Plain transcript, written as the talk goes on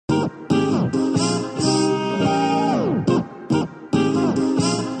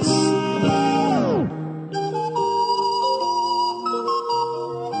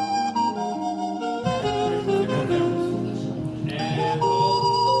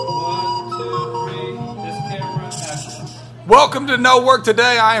Welcome to No Work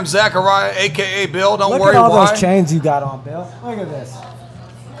Today. I am Zachariah, a.k.a. Bill. Don't worry Look at all why. those chains you got on, Bill. Look at this.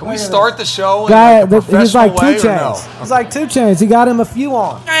 Can we start the show Guy, in like a professional he's like way 2 or chains. no? He's like 2 chains. He got him a few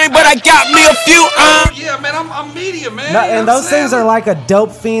on. Hey, but I got me a few Yeah, man, I'm media, man. No, You know and what those I'm saying? things are like a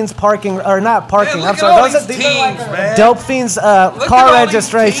dope fiends parking, or not parking. Man, look I'm at sorry. all Those these are like teams, man. dope fiends at car all these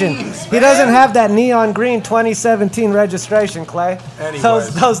registration. teams, He man. doesn't have that neon green 2017 registration, Clay.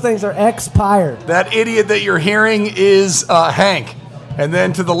 Anyways. Those things are expired. That idiot that you're hearing is Hank. And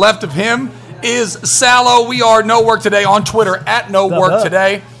then to the left of him is Sallow. We are No Work Today on Twitter at No Work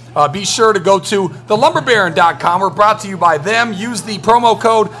Today. Be sure to go to thelumberbaron.com. We're brought to you by them. Use the promo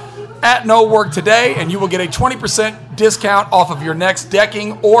code at No Work Today, and you will get a 20% discount off of your next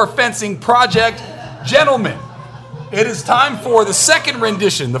decking or fencing project. Gentlemen, it is time for the second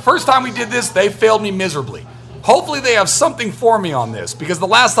rendition. The first time we did this, they failed me miserably. Hopefully they have something for me on this, because the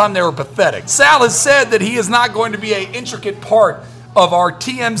last time they were pathetic. Sal has said that he is not going to be an intricate part of our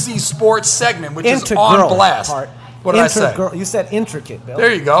TMZ Sports segment, which is on blast. What did I say? You said intricate, Bill.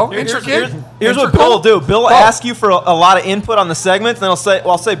 There you go. Intricate. Here's what Bill will do. Bill will ask you for a lot of input on the segments, and then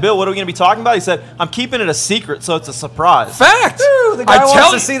I'll say, Bill, what are we going to be talking about? He said, I'm keeping it a secret, so it's a surprise. Fact. Dude, the guy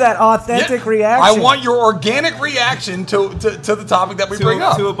wants to see that authentic reaction. I want your organic reaction to the topic that we bring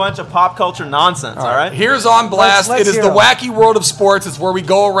up. To a bunch of pop culture nonsense, all right? Here's On Blast. Let's It is hear the it. wacky world of sports. It's where we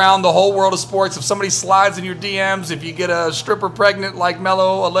go around the whole world of sports. If somebody slides in your DMs, if you get a stripper pregnant like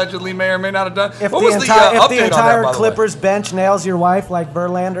Melo allegedly may or may not have done. If What the was entire, the if update the on entire that, by the way? Clippers bench nails your wife like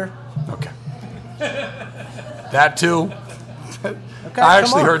Verlander. Okay. That too. Okay, I come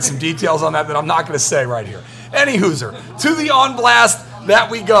actually on. heard some details on that I'm not going to say right here. Any hooser, to the On Blast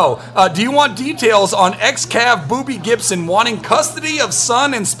that we go. Do you want details on ex-Cav Boobie Gibson wanting custody of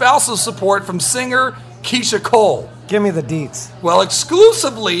son and spousal support from singer Keisha Cole? Give me the deets. Well,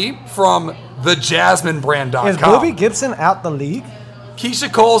 exclusively from thejasminebrand.com. Is Boobie Gibson out the league?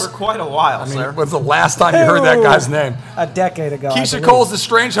 Keisha Cole's... For quite a while, I mean, sir. when's the last time you heard that guy's name? A decade ago. I Keisha believe. Cole's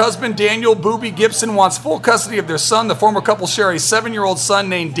estranged husband, Daniel Boobie Gibson, wants full custody of their son. The former couple share a 7-year-old son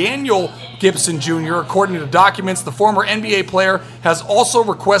named Daniel Gibson Jr. According to documents, the former NBA player has also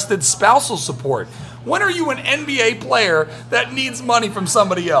requested spousal support. When are you an NBA player that needs money from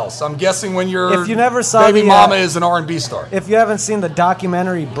somebody else? I'm guessing when your If you never saw baby the, mama is an R&B star. If you haven't seen the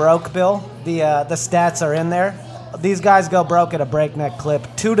documentary Broke, Bill, the stats are in there. These guys go broke at a breakneck clip,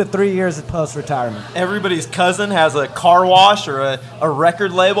 2 to 3 years post-retirement. Everybody's cousin has a car wash or a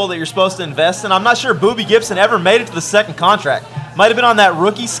record label that you're supposed to invest in. I'm not sure Boobie Gibson ever made it to the second contract. Might have been on that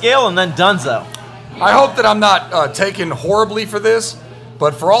rookie scale and then donezo. I hope that I'm not taken horribly for this,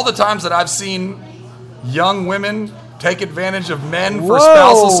 but for all the times that I've seen young women take advantage of men for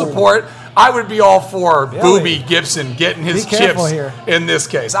spousal support, I would be all for Boobie Gibson getting his chips here. in this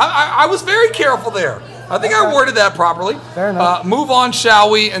case. I was very careful there. I think I worded that properly. Fair enough. Move on,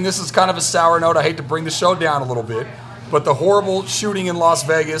 shall we? And this is kind of a sour note. I hate to bring the show down a little bit, but the horrible shooting in Las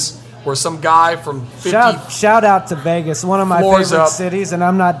Vegas where some guy from 50... Shout out to Vegas, one of my floors favorite up. cities, and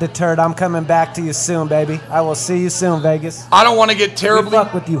I'm not deterred. I'm coming back to you soon, baby. I will see you soon, Vegas. I don't want to get We terribly...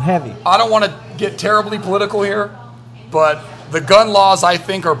 fuck with you heavy. I don't want to get terribly political here, but the gun laws, I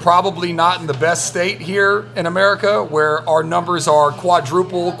think, are probably not in the best state here in America, where our numbers are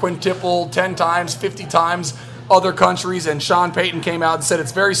quadruple, quintuple, 10 times, 50 times other countries. And Sean Payton came out and said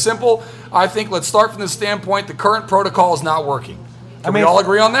it's very simple. I think let's start from the standpoint the current protocol is not working. Can we all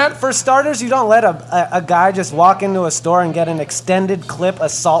agree on that? For starters, you don't let a guy just walk into a store and get an extended clip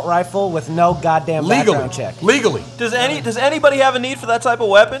assault rifle with no goddamn background check. Legally. Does anybody have a need for that type of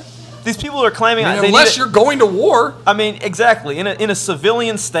weapon? These people are claiming unless you're going to war. I mean, exactly. In a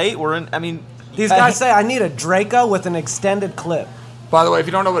civilian state, These guys say I need a Draco with an extended clip. By the way, if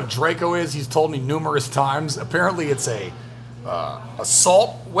you don't know what a Draco is, he's told me numerous times. Apparently, it's a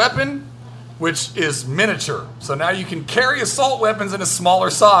assault weapon, which is miniature. So now you can carry assault weapons in a smaller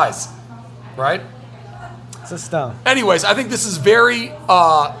size, right? It's a stone. Anyways, I think this is very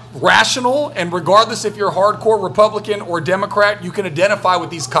rational, and regardless if you're a hardcore Republican or Democrat, you can identify with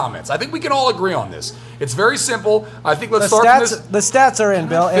these comments. I think we can all agree on this. It's very simple. I think let's start from this. The stats are in,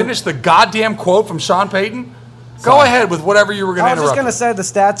 Bill. Finish the goddamn quote from Sean Payton. Go ahead with whatever you were going to interrupt. I was just going to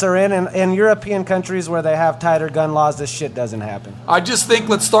say the stats are in European countries where they have tighter gun laws, this shit doesn't happen. I just think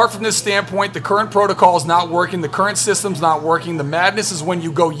let's start from this standpoint. The current protocol is not working. The current system's not working. The madness is when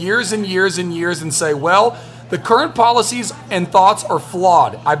you go years and years and years and say, well, The current policies and thoughts are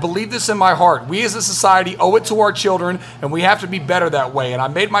flawed. I believe this in my heart. We as a society owe it to our children, and we have to be better that way. And I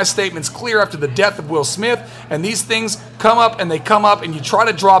made my statements clear after the death of Will Smith, and these things come up, and you try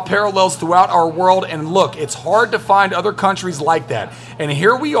to draw parallels throughout our world, and look, it's hard to find other countries like that. And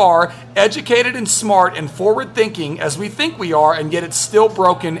here we are, educated and smart and forward-thinking as we think we are, and yet it's still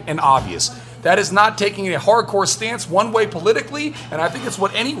broken and obvious. That is not taking a hardcore stance one way politically, and I think it's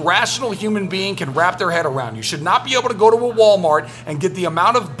what any rational human being can wrap their head around. You should not be able to go to a Walmart and get the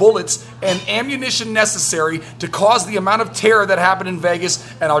amount of bullets and ammunition necessary to cause the amount of terror that happened in Vegas,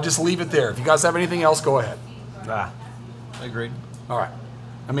 and I'll just leave it there. If you guys have anything else, go ahead. Agreed. All right.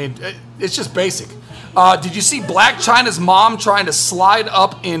 I mean, it's just basic. Did you see Black China's mom trying to slide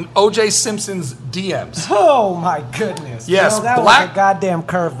up in O.J. Simpson's DMs? Oh, my goodness. Yes, that was a goddamn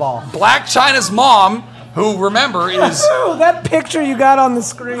curveball. Black China's mom, who, remember, is... that picture you got on the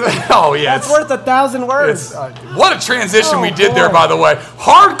screen. Oh, yeah. That's worth 1,000 words. What a transition we did boy. there, by the way.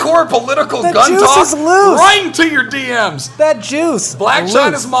 Hardcore political The gun juice talk is loose. right into your DMs. That juice. Black loose.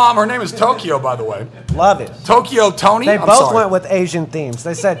 China's mom, her name is Tokyo, by the way. Love it. Tokyo Tony. They I'm both sorry. went with Asian themes.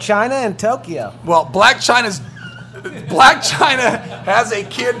 They said China and Tokyo. Well, Black China has a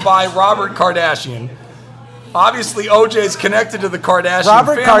kid by Robert Kardashian. Obviously, OJ's connected to the Kardashian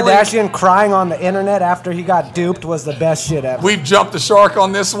Robert family. Kardashian crying on the internet after he got duped was the best shit ever. We've jumped the shark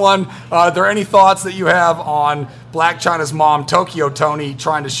on this one. Are there any thoughts that you have on Black China's mom, Tokyo Tony,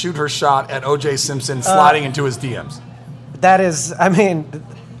 trying to shoot her shot at OJ Simpson sliding into his DMs? That is, I mean,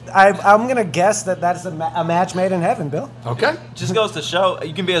 I'm going to guess that that's a match made in heaven, Bill. Okay. Just goes to show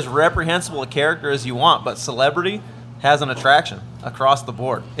you can be as reprehensible a character as you want, but celebrity has an attraction across the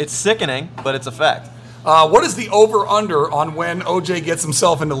board. It's sickening, but it's a fact. What is the over-under on when OJ gets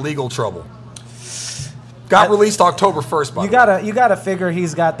himself into legal trouble? Got released October 1st, by the way. You gotta figure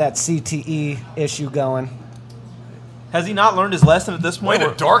he's got that CTE issue going. Has he not learned his lesson at this Way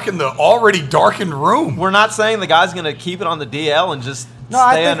point? to darken the already darkened room. We're not saying the guy's going to keep it on the DL and just No,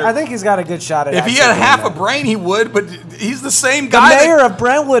 stay under. I think he's got a good shot at it. If he had half a brain, he would, but he's the same The guy. mayor of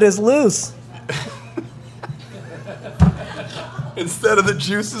Brentwood is loose. Instead of the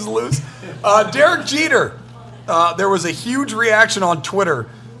juice is loose. Derek Jeter. There was a huge reaction on Twitter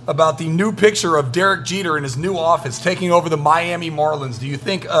about the new picture of Derek Jeter in his new office taking over the Miami Marlins. Do you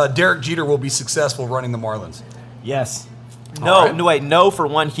think Derek Jeter will be successful running the Marlins? Yes. No, for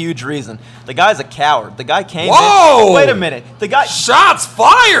one huge reason. The guy's a coward. The guy came Whoa! in. Wait a minute. The guy. Shots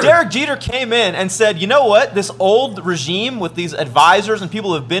fired! Derek Jeter came in and said, you know what? This old regime with these advisors and people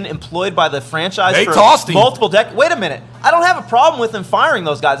who have been employed by the franchise They for tossed him. multiple decades. Wait a minute. I don't have a problem with him firing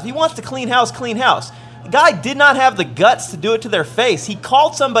those guys. If he wants to clean house, clean house. The guy did not have the guts to do it to their face. He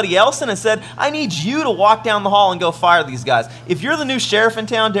called somebody else in and said, I need you to walk down the hall and go fire these guys. If you're the new sheriff in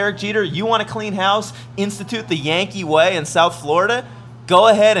town, Derek Jeter, you want to clean house, institute the Yankee way in South Florida, go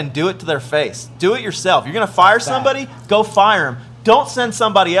ahead and do it to their face. Do it yourself. You're going to fire somebody, go fire him. Don't send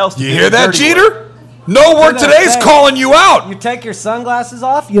somebody else to You do hear the that, dirty Jeter? work. No Work that Today's thing. calling you out. You take your sunglasses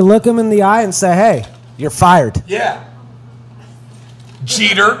off, you look him in the eye and say, hey, you're fired. Yeah.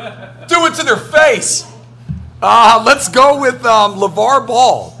 Jeter, do it to their face. Let's go with LeVar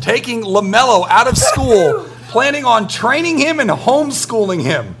Ball taking LaMelo out of school, planning on training him and homeschooling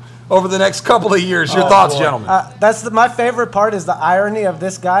him over the next couple of years. Your thoughts, gentlemen? My favorite part is the irony of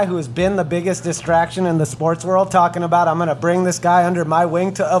this guy who has been the biggest distraction in the sports world talking about I'm going to bring this guy under my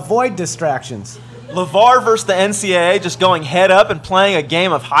wing to avoid distractions. LeVar versus the NCAA just going head up and playing a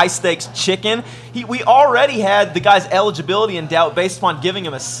game of high-stakes chicken. We already had the guy's eligibility in doubt based upon giving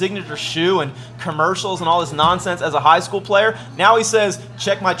him a signature shoe and commercials and all this nonsense as a high school player. Now he says,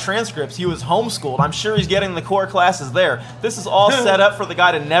 check my transcripts. He was homeschooled. I'm sure he's getting the core classes there. This is all set up for the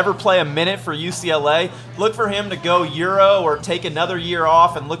guy to never play a minute for UCLA. Look for him to go Euro or take another year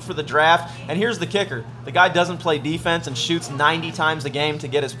off and look for the draft. And here's the kicker. The guy doesn't play defense and shoots 90 times a game to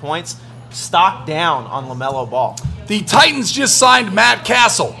get his points. Stock down on LaMelo Ball. The Titans just signed Matt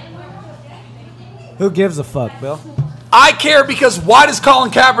Castle. Who gives a fuck, Bill? I care because why does Colin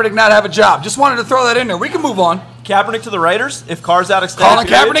Kaepernick not have a job? Just wanted to throw that in there. We can move on. Kaepernick to the Raiders if Carr's out extended Colin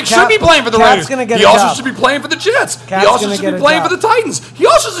period. Kaepernick should be playing for the Cap's Raiders. gonna get He a also job. should be playing for the Jets. Cap's He also gonna should get be a playing job. for the Titans. He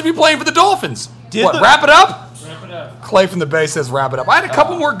also should be playing for the Dolphins. Wrap it up? Clay from the Bay says wrap it up. I had a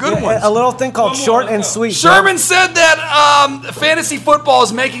couple more good ones. A little thing called short and sweet. Sherman said that fantasy football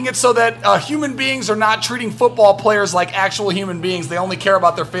is making it so that human beings are not treating football players like actual human beings. They only care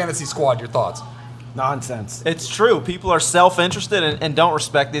about their fantasy squad. Your thoughts? Nonsense. It's true. People are self-interested and don't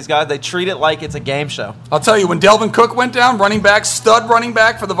respect these guys. They treat it like it's a game show. I'll tell you, when Delvin Cook went down, stud running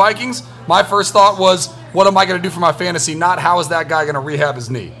back for the Vikings, my first thought was, what am I going to do for my fantasy? Not how is that guy going to rehab his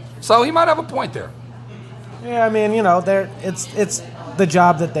knee? So he might have a point there. Yeah, I mean, it's the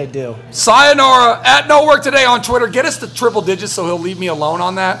job that they do. Sayonara at No Work Today on Twitter. Get us to triple digits so he'll leave me alone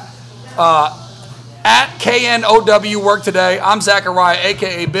on that. At KNOW Work Today. I'm Zachariah,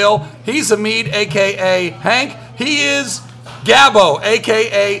 a.k.a. Bill. He's Hamid, a.k.a. Hank. He is Gabbo,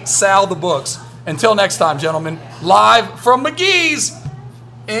 a.k.a. Sal the Books. Until next time, gentlemen, live from McGee's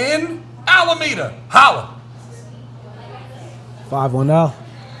in Alameda. Holla. 510.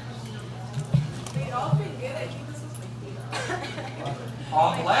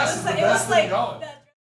 Glasses, the best thing going.